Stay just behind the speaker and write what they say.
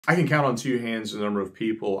I can count on two hands the number of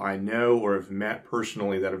people I know or have met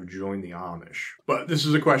personally that have joined the Amish. But this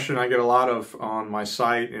is a question I get a lot of on my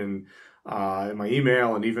site and in my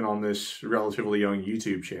email and even on this relatively young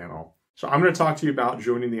YouTube channel. So I'm going to talk to you about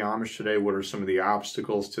joining the Amish today. What are some of the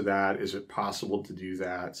obstacles to that? Is it possible to do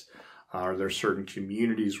that? Are there certain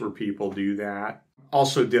communities where people do that?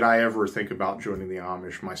 Also, did I ever think about joining the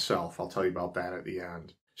Amish myself? I'll tell you about that at the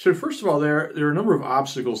end. So first of all, there are a number of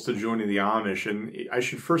obstacles to joining the Amish, and I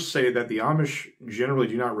should first say that the Amish generally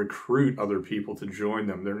do not recruit other people to join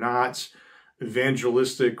them. They're not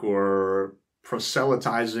evangelistic or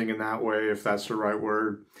proselytizing in that way, if that's the right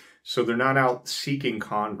word. So they're not out seeking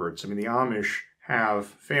converts. I mean, the Amish have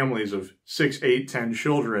families of 6, 8, 10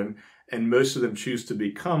 children, and most of them choose to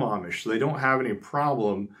become Amish. So they don't have any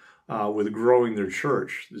problem with growing their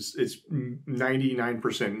church. It's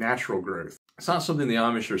 99% natural growth. It's not something the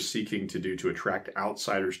Amish are seeking to do to attract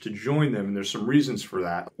outsiders to join them, and there's some reasons for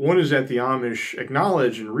that. One is that the Amish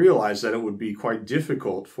acknowledge and realize that it would be quite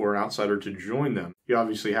difficult for an outsider to join them. You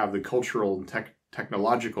obviously have the cultural and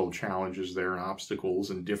technological challenges there and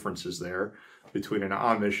obstacles and differences there between an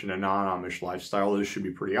Amish and a non-Amish lifestyle. This should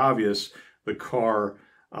be pretty obvious. The car,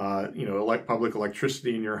 public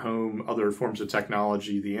electricity in your home, other forms of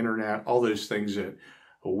technology, the internet, all those things that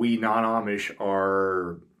we non-Amish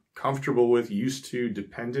are comfortable with, used to,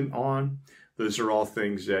 dependent on. Those are all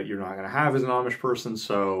things that you're not going to have as an Amish person,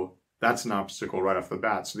 so that's an obstacle right off the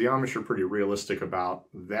bat. So the Amish are pretty realistic about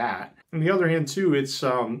that. On the other hand, too, it's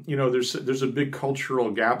there's a big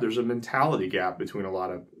cultural gap. There's a mentality gap between a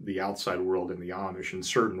lot of the outside world and the Amish in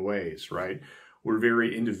certain ways, right? We're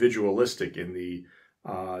very individualistic in the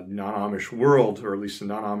non-Amish world, or at least the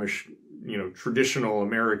non-Amish, traditional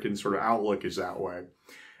American sort of outlook is that way.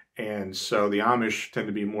 And so the Amish tend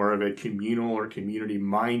to be more of a communal or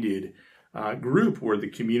community-minded group where the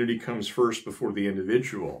community comes first before the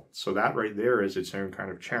individual. So that right there is its own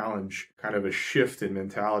kind of challenge, kind of a shift in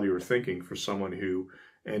mentality or thinking for someone who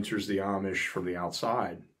enters the Amish from the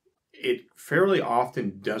outside. It fairly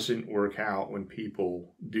often doesn't work out when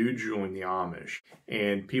people do join the Amish.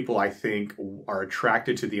 And people, I think, are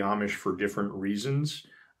attracted to the Amish for different reasons.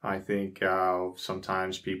 I think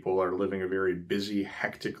sometimes people are living a very busy,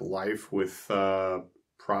 hectic life with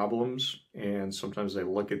problems, and sometimes they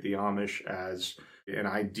look at the Amish as an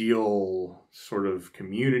ideal sort of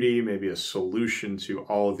community, maybe a solution to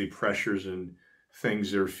all of the pressures and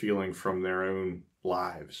things they're feeling from their own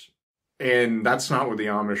lives. And that's not what the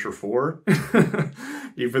Amish are for,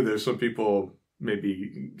 even though some people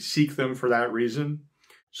maybe seek them for that reason.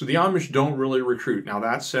 So the Amish don't really recruit. Now,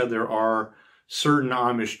 that said, there are certain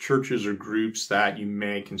Amish churches or groups that you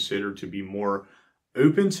may consider to be more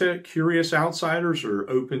open to curious outsiders or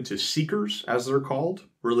open to seekers, as they're called,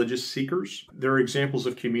 religious seekers. There are examples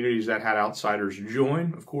of communities that had outsiders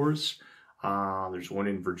join, of course. There's one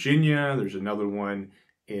in Virginia. There's another one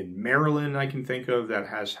in Maryland I can think of that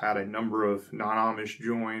has had a number of non-Amish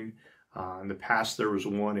join. In the past, there was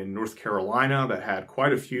one in North Carolina that had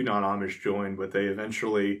quite a few non-Amish join, but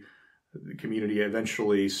the community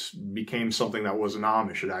eventually became something that wasn't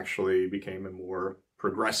Amish. It actually became a more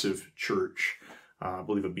progressive church, I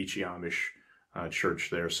believe a Beachy Amish church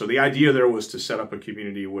there. So the idea there was to set up a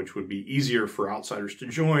community which would be easier for outsiders to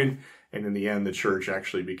join, and in the end, the church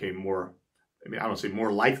actually became more, I don't say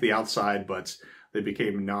more like the outside, but they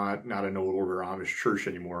became not an old order Amish church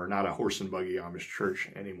anymore, not a horse and buggy Amish church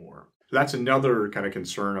anymore. So that's another kind of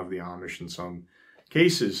concern of the Amish in some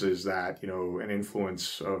cases, is that, an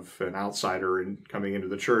influence of an outsider in coming into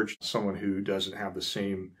the church, someone who doesn't have the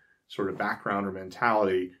same sort of background or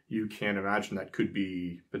mentality, you can imagine that could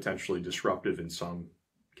be potentially disruptive in some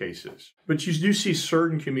cases. But you do see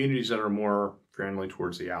certain communities that are more friendly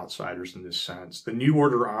towards the outsiders in this sense. The New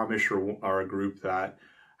Order Amish are a group that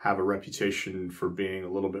have a reputation for being a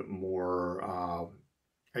little bit more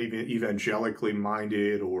evangelically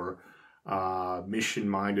minded or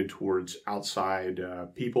mission-minded towards outside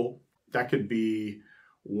people. That could be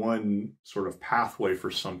one sort of pathway for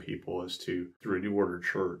some people as to through a New Order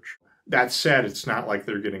church. That said, it's not like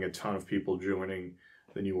they're getting a ton of people joining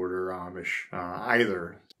the New Order Amish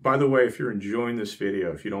either. By the way, if you're enjoying this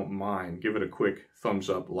video, if you don't mind, give it a quick thumbs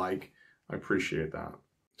up, like. I appreciate that.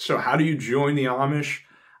 So how do you join the Amish?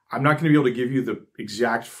 I'm not going to be able to give you the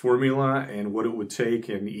exact formula and what it would take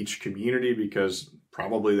in each community, because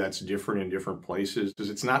probably that's different in different places, because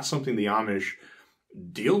it's not something the Amish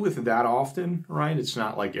deal with that often, right? It's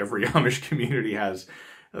not like every Amish community has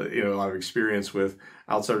a lot of experience with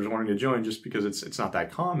outsiders wanting to join, just because it's not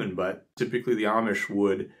that common. But typically the Amish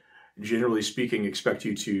would, generally speaking, expect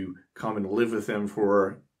you to come and live with them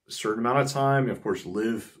for a certain amount of time. Of course,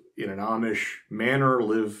 live in an Amish manner,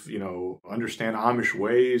 live, understand Amish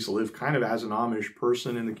ways, live kind of as an Amish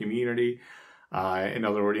person in the community. In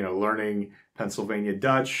other words, learning Pennsylvania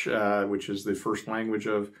Dutch, which is the first language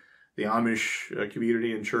of the Amish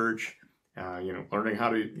community and church. Learning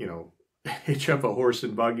how to, hitch up a horse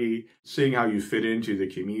and buggy, seeing how you fit into the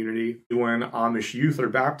community. When Amish youth are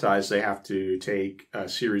baptized, they have to take a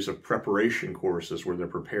series of preparation courses where they're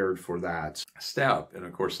prepared for that step. And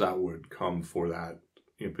of course, that would come for that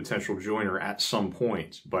potential joiner at some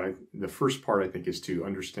point. But the first part, I think, is to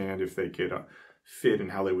understand if they could fit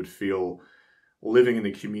and how they would feel living in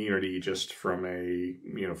the community just from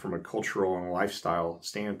a cultural and lifestyle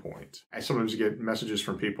standpoint. I sometimes get messages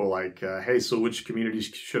from people like, hey, so which communities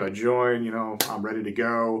should I join? I'm ready to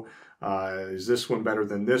go. Is this one better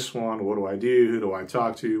than this one? What do I do? Who do I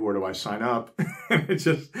talk to? Where do I sign up? It's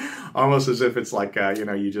just almost as if it's like,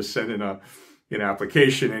 you just send in an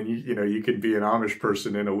application and you can be an Amish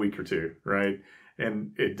person in a week or two, right?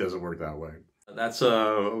 And it doesn't work that way. That's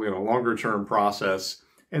a longer term process.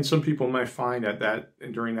 And some people might find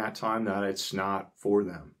during that time that it's not for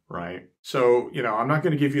them, right? So, I'm not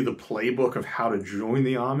going to give you the playbook of how to join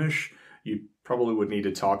the Amish. You probably would need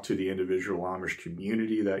to talk to the individual Amish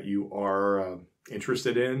community that you are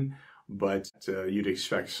interested in, but you'd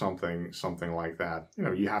expect something like that.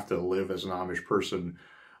 You have to live as an Amish person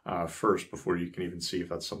first before you can even see if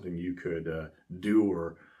that's something you could do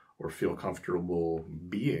or feel comfortable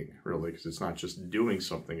being, really, because it's not just doing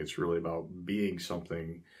something, it's really about being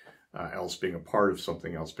something else, being a part of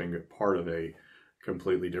something else, being a part of a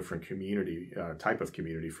completely different community, type of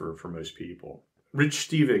community for most people. Rich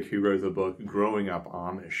Stevick, who wrote the book Growing Up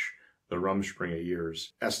Amish, The Rumspringa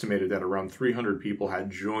Years, estimated that around 300 people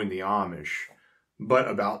had joined the Amish, but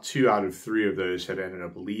about 2 out of 3 of those had ended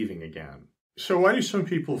up leaving again. So why do some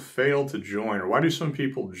people fail to join, or why do some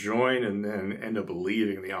people join and then end up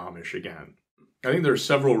leaving the Amish again? I think there are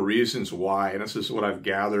several reasons why, and this is what I've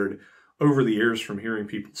gathered over the years from hearing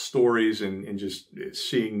people's stories and just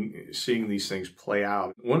seeing these things play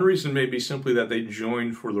out. One reason may be simply that they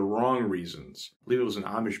joined for the wrong reasons. I believe it was an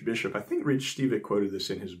Amish bishop. I think Rich Stevick quoted this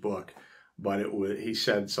in his book, but he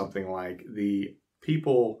said something like, the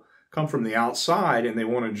people come from the outside and they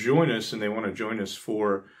want to join us, and they want to join us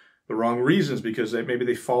for the wrong reasons, because maybe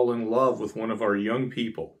they fall in love with one of our young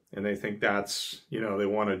people and they think that's, they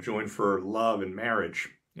want to join for love and marriage.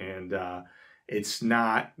 And it's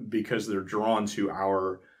not because they're drawn to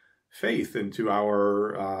our faith and to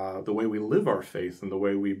our the way we live our faith and the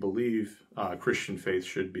way we believe Christian faith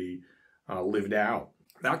should be lived out.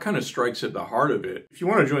 That kind of strikes at the heart of it. If you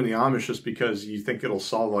want to join the Amish just because you think it'll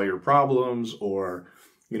solve all your problems, or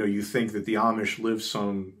you think that the Amish live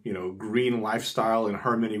some, green lifestyle in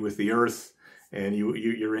harmony with the earth, and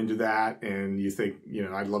you're into that, and you think,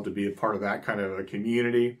 I'd love to be a part of that kind of a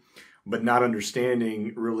community, but not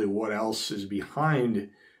understanding really what else is behind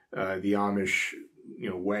the Amish,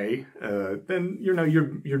 way, then,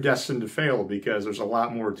 you're destined to fail, because there's a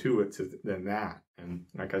lot more to it than that. And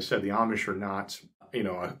like I said, the Amish are not,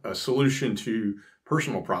 a solution to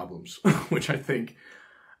personal problems, which I think,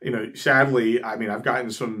 sadly, I've gotten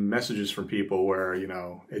some messages from people where,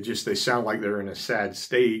 they sound like they're in a sad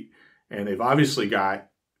state, and they've obviously got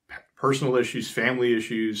personal issues, family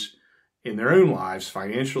issues in their own lives,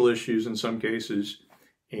 financial issues in some cases,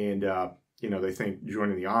 and, they think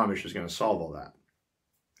joining the Amish is going to solve all that,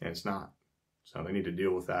 and it's not. So they need to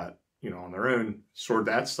deal with that, on their own, sort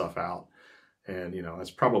that stuff out. And,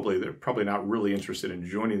 they're probably not really interested in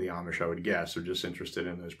joining the Amish, I would guess. They're just interested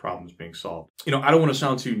in those problems being solved. I don't want to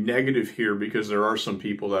sound too negative here, because there are some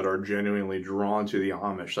people that are genuinely drawn to the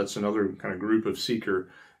Amish. That's another kind of group of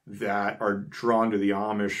seeker that are drawn to the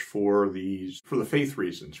Amish for the faith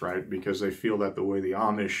reasons, right? Because they feel that the way the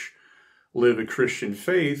Amish live a Christian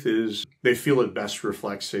faith is, they feel it best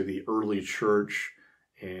reflects, say, the early church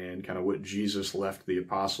and kind of what Jesus left the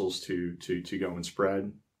apostles to go and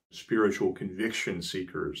spread. Spiritual conviction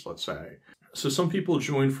seekers, let's say. So some people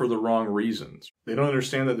join for the wrong reasons. They don't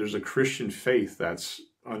understand that there's a Christian faith that's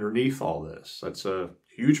underneath all this. That's a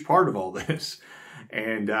huge part of all this.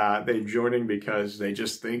 And they're joining because they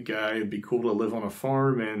just think it'd be cool to live on a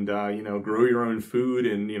farm and, grow your own food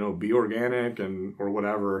and, be organic and or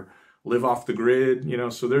whatever, live off the grid,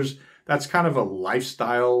 So that's kind of a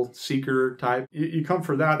lifestyle seeker type. You come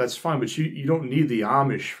for that, that's fine, but you don't need the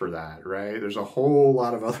Amish for that, right? There's a whole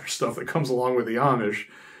lot of other stuff that comes along with the Amish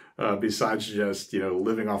besides just,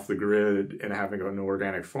 living off the grid and having an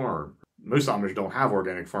organic farm. most Amish don't have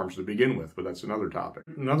organic farms to begin with, but that's another topic.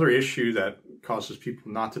 Another issue that causes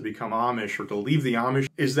people not to become Amish or to leave the Amish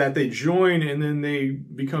is that they join and then they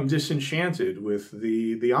become disenchanted with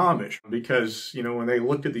the Amish, because, you know, when they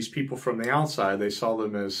looked at these people from the outside, they saw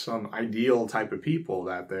them as some ideal type of people,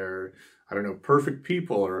 that they're, I don't know, perfect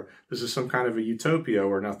people, or this is some kind of a utopia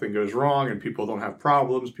where nothing goes wrong and people don't have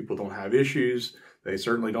problems, people don't have issues. They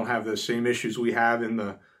certainly don't have the same issues we have in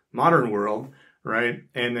the modern world, right?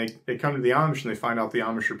 And they come to the Amish and they find out the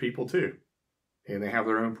Amish are people too. And they have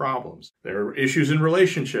their own problems. There are issues in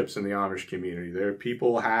relationships in the Amish community. There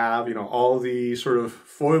people have, you know, all the sort of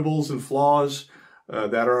foibles and flaws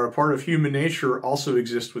that are a part of human nature also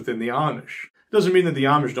exist within the Amish. It doesn't mean that the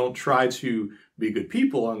Amish don't try to be good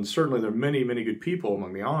people, and certainly there are many, many good people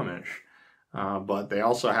among the Amish. But they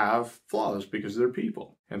also have flaws because they're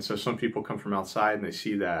people. And so some people come from outside and they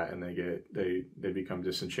see that and they become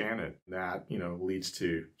disenchanted. That, you know, leads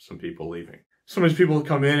to some people leaving. Sometimes people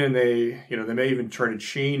come in and they may even try to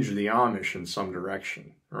change the Amish in some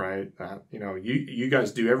direction, right? That, you know, you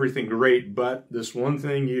guys do everything great, but this one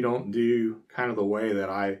thing you don't do kind of the way that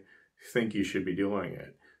I think you should be doing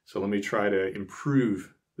it. So let me try to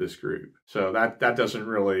improve this group. So that doesn't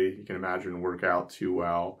really, you can imagine, work out too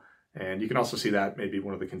well. And you can also see that maybe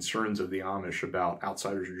one of the concerns of the Amish about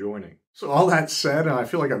outsiders joining. So all that said, and I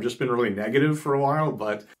feel like I've just been really negative for a while,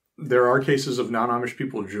 but there are cases of non-Amish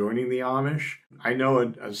people joining the Amish. I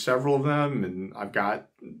know several of them, and I've got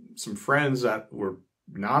some friends that were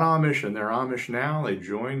not Amish and they're Amish now. They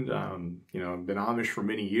joined, been Amish for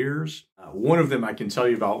many years. One of them I can tell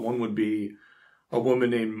you about. One would be a woman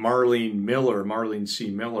named Marlene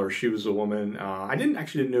C. Miller. She was a woman, I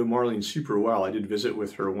didn't know Marlene super well. I did visit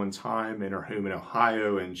with her one time in her home in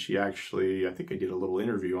Ohio, and she actually, I think I did a little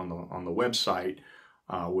interview on the website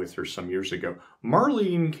with her some years ago.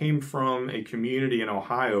 Marlene came from a community in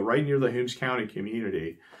Ohio, right near the Holmes County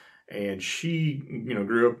community. And she, you know,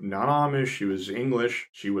 grew up non-Amish. She was English.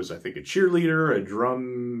 She was, I think, a cheerleader, a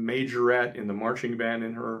drum majorette in the marching band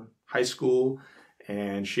in her high school.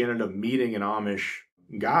 And she ended up meeting an Amish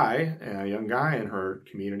guy, a young guy in her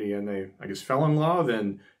community, and they, I guess, fell in love,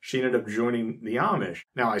 and she ended up joining the Amish.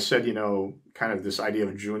 Now, I said, you know, kind of this idea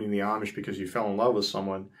of joining the Amish because you fell in love with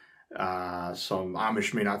someone. Some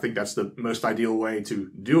Amish may not think that's the most ideal way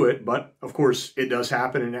to do it, but of course it does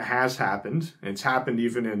happen, and it has happened. And it's happened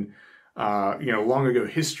even in, long ago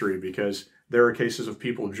history, because there are cases of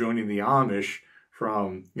people joining the Amish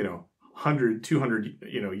from, 100, 200,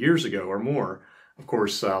 years ago or more. Of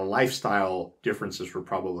course, lifestyle differences were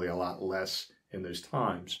probably a lot less in those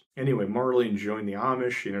times. Anyway, Marlene joined the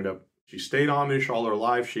Amish. She stayed Amish all her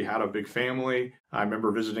life. She had a big family. I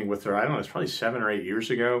remember visiting with her, I don't know, it's probably 7 or 8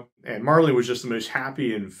 years ago. And Marlene was just the most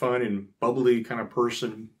happy and fun and bubbly kind of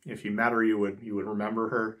person. If you met her, you would remember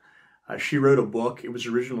her. She wrote a book. It was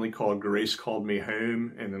originally called Grace Called Me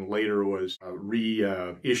Home, and then later was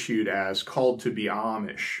reissued as Called to Be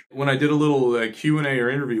Amish. When I did a little Q&A or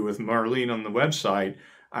interview with Marlene on the website,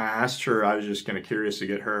 I asked her, I was just kind of curious to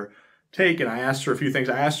get her take, and I asked her a few things.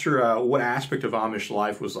 I asked her what aspect of Amish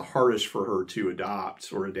life was the hardest for her to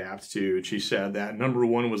adopt or adapt to. And she said that number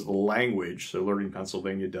 1 was the language, so learning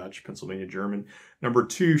Pennsylvania Dutch, Pennsylvania German. Number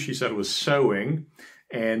 2, she said, was sewing,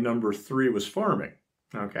 and number 3 was farming.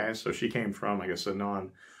 Okay, so she came from, I guess, a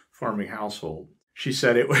non-farming household. She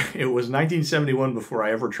said it was 1971 before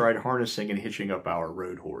I ever tried harnessing and hitching up our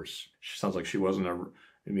road horse. She sounds like she wasn't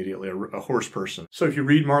immediately a horse person. So if you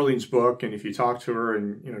read Marlene's book, and if you talk to her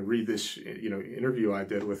and read this interview I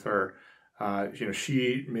did with her,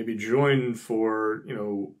 she maybe joined for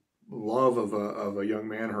love of a young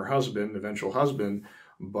man, her husband, eventual husband,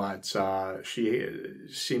 but she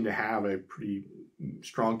seemed to have a pretty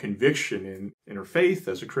strong conviction in her faith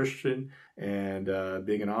as a Christian, and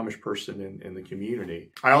being an Amish person in the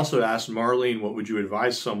community. I also asked Marlene, what would you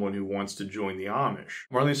advise someone who wants to join the Amish?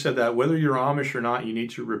 Marlene said that whether you're Amish or not, you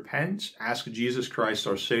need to repent, ask Jesus Christ,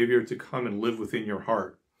 our Savior, to come and live within your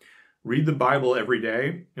heart. Read the Bible every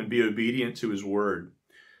day and be obedient to His Word.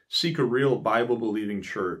 Seek a real Bible-believing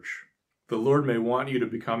church. The Lord may want you to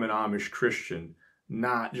become an Amish Christian.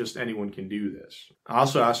 Not just anyone can do this. I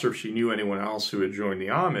also asked her if she knew anyone else who had joined the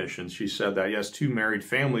Amish, and she said that, yes, 2 married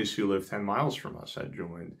families who lived 10 miles from us had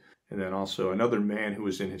joined. And then also another man who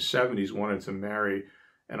was in his 70s wanted to marry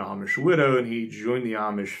an Amish widow, and he joined the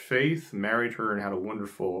Amish faith, married her, and had a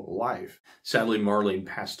wonderful life. Sadly, Marlene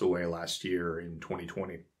passed away last year in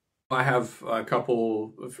 2020. I have a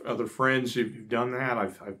couple of other friends who've done that.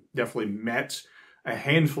 I've definitely met a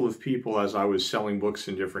handful of people as I was selling books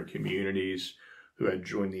in different communities who had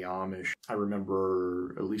joined the Amish. I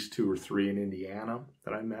remember at least 2 or 3 in Indiana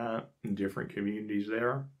that I met in different communities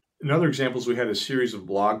there. Another example is we had a series of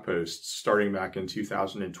blog posts starting back in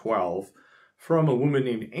 2012 from a woman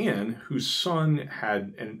named Anne whose son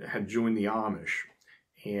had joined the Amish,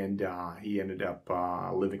 and he ended up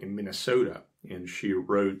living in Minnesota. And she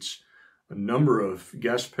wrote a number of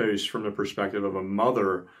guest posts from the perspective of a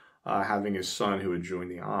mother having a son who had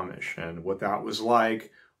joined the Amish, and what that was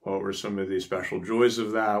like, what were some of the special joys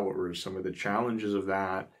of that, what were some of the challenges of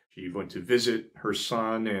that. She went to visit her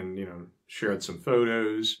son and, shared some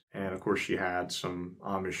photos. And of course, she had some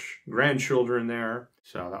Amish grandchildren there.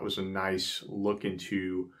 So that was a nice look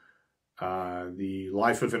into the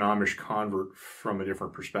life of an Amish convert from a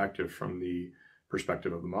different perspective, from the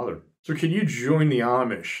perspective of the mother. So can you join the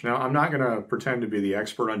Amish? Now, I'm not going to pretend to be the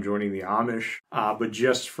expert on joining the Amish, but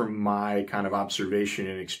just from my kind of observation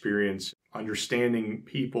and experience, understanding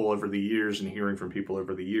people over the years and hearing from people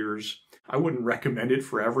over the years, I wouldn't recommend it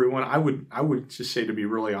for everyone. I would just say to be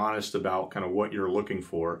really honest about kind of what you're looking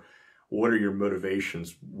for. What are your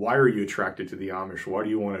motivations? Why are you attracted to the Amish? Why do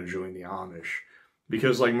you want to join the Amish?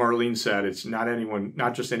 Because like Marlene said, it's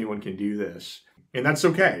not just anyone can do this. And that's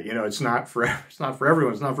okay. It's not for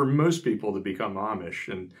everyone. It's not for most people to become Amish.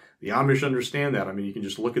 And the Amish understand that. I mean, you can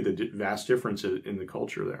just look at the vast difference in the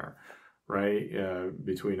culture there, right?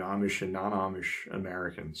 Between Amish and non-Amish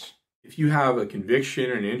Americans. If you have a conviction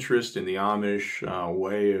and interest in the Amish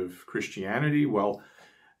way of Christianity, well,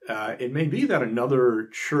 it may be that another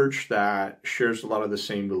church that shares a lot of the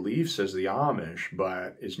same beliefs as the Amish,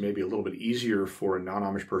 but is maybe a little bit easier for a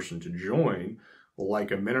non-Amish person to join,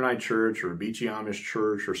 like a Mennonite church or a Beachy Amish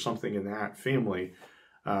church or something in that family,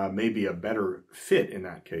 may be a better fit in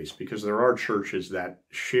that case, because there are churches that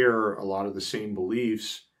share a lot of the same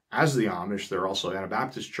beliefs as the Amish. There are also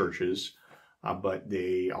Anabaptist churches, but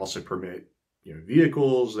they also permit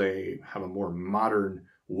vehicles. They have a more modern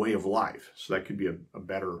way of life. So that could be a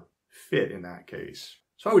better fit in that case.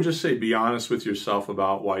 So I would just say be honest with yourself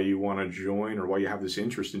about why you want to join or why you have this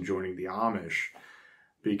interest in joining the Amish.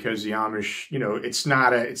 Because the Amish, it's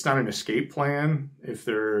not an escape plan if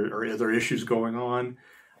there are other issues going on.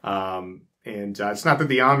 And it's not that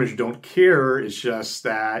the Amish don't care. It's just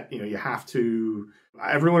that, you have to,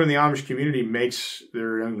 everyone in the Amish community makes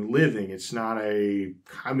their own living. It's not a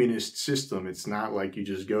communist system. It's not like you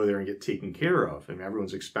just go there and get taken care of. And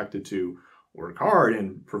everyone's expected to work hard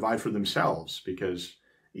and provide for themselves, because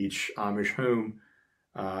each Amish home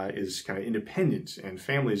is kind of independent, and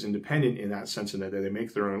family is independent in that sense, in that they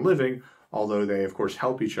make their own living, although they, of course,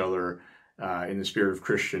 help each other in the spirit of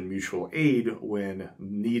Christian mutual aid when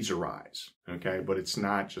needs arise, okay? But it's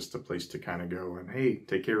not just a place to kind of go and, hey,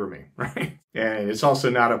 take care of me, right? And it's also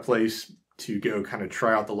not a place to go kind of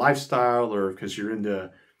try out the lifestyle, or because you're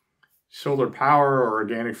into solar power or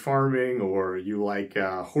organic farming, or you like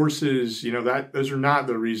horses, those are not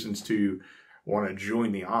the reasons to want to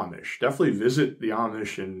join the Amish. Definitely visit the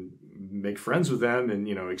Amish and make friends with them and,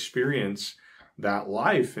 experience that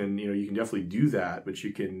life. And, you can definitely do that, but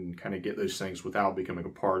you can kind of get those things without becoming a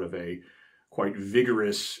part of a quite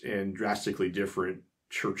vigorous and drastically different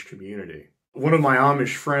church community. One of my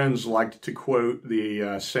Amish friends liked to quote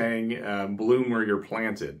the saying, bloom where you're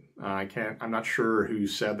planted. I'm not sure who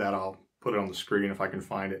said that. I'll put it on the screen if I can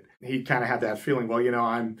find it. He kind of had that feeling, well,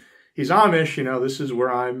 he's Amish, this is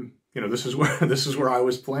where I'm, this is where I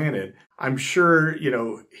was planted. I'm sure,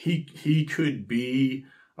 he could be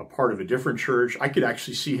a part of a different church. I could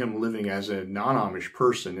actually see him living as a non-Amish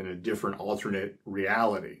person in a different alternate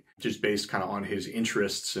reality, just based kind of on his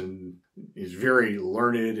interests. And he's very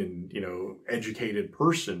learned and, educated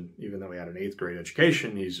person. Even though he had an 8th grade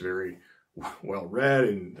education, he's very well-read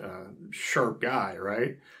and sharp guy,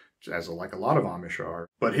 right? As like a lot of Amish are.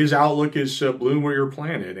 But his outlook is bloom where you're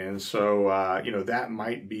planted. And so, that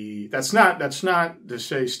might be, that's not to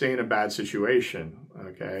say stay in a bad situation,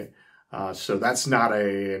 okay? So that's not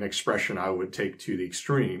an expression I would take to the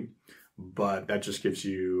extreme, but that just gives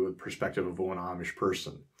you a perspective of one Amish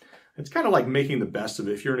person. It's kind of like making the best of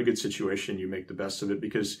it. If you're in a good situation, you make the best of it,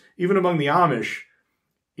 because even among the Amish,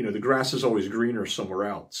 the grass is always greener somewhere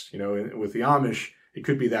else. With the Amish, it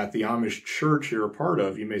could be that the Amish church you're a part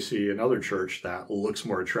of, you may see another church that looks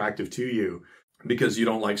more attractive to you because you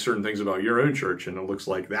don't like certain things about your own church, and it looks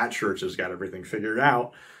like that church has got everything figured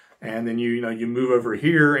out. And then you move over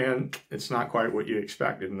here and it's not quite what you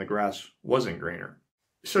expected, and the grass wasn't greener.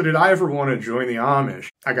 So did I ever want to join the Amish?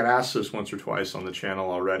 I got asked this once or twice on the channel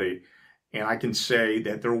already. And I can say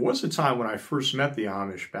that there was a time when I first met the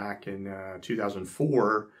Amish back in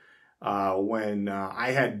 2004, when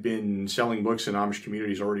I had been selling books in Amish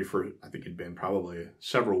communities already for, I think it'd been probably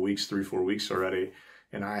several weeks, 3-4 weeks already.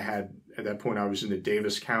 And I had, at that point, I was in the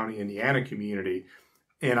Davis County, Indiana community.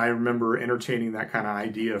 And I remember entertaining that kind of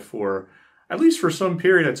idea for at least for some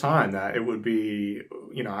period of time, that it would be,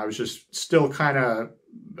 you know, I was just still kind of,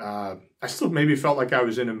 I still maybe felt like I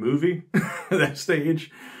was in a movie at that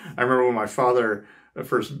stage. I remember when my father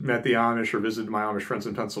first met the Amish or visited my Amish friends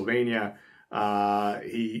in Pennsylvania,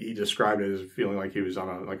 he described it as feeling like he was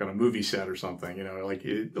on a movie set or something, you know, like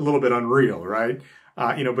a little bit unreal, right?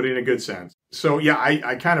 You know, but in a good sense. So yeah,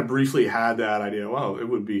 I kind of briefly had that idea. Well, it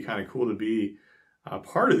would be kind of cool to be a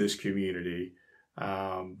part of this community,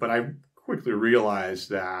 but I quickly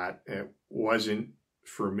realized that it wasn't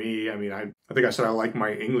for me. I mean, I think I said I like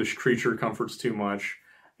my English creature comforts too much,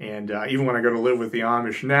 and even when I go to live with the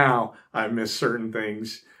Amish now, I miss certain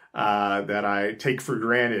things that I take for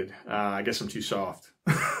granted. I guess I'm too soft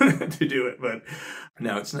to do it, but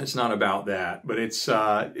no, it's not about that. But it's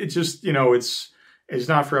just, you know, it's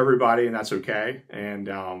not for everybody, and that's okay. And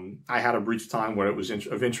I had a brief time when it was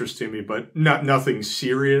of interest to me, but nothing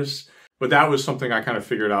serious. But that was something I kind of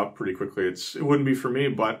figured out pretty quickly. It wouldn't be for me,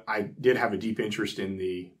 but I did have a deep interest in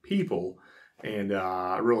the people, and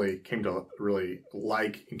I really came to really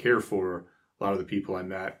like and care for a lot of the people I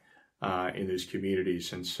met in those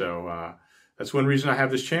communities. And so that's one reason I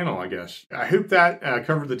have this channel, I guess. I hope that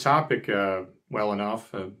covered the topic well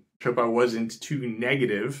enough. I hope I wasn't too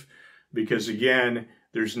negative, because again,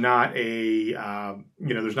 there's not a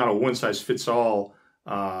there's not a one size fits all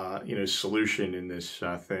solution in this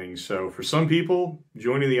thing. So for some people,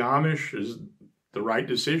 joining the Amish is the right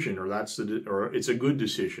decision, or it's a good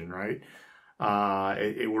decision, right?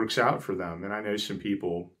 It works out for them, and I know some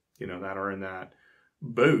people, you know, that are in that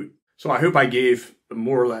boat. So I hope I gave a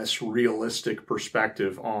more or less realistic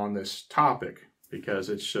perspective on this topic, because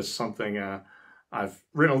it's just something I've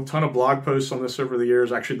written a ton of blog posts on this over the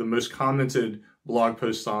years. Actually, the most commented blog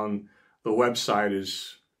post on the website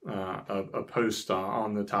is a post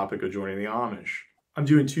on the topic of joining the Amish. I'm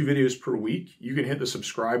doing 2 videos per week. You can hit the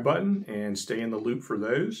subscribe button and stay in the loop for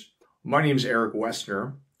those. My name is Erik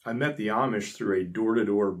Westner. I met the Amish through a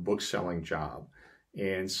door-to-door book selling job.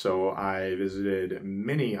 And so I visited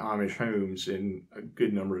many Amish homes in a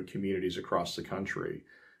good number of communities across the country.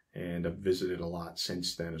 And I've visited a lot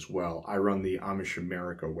since then as well. I run the Amish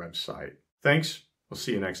America website. Thanks. We'll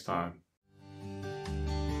see you next time.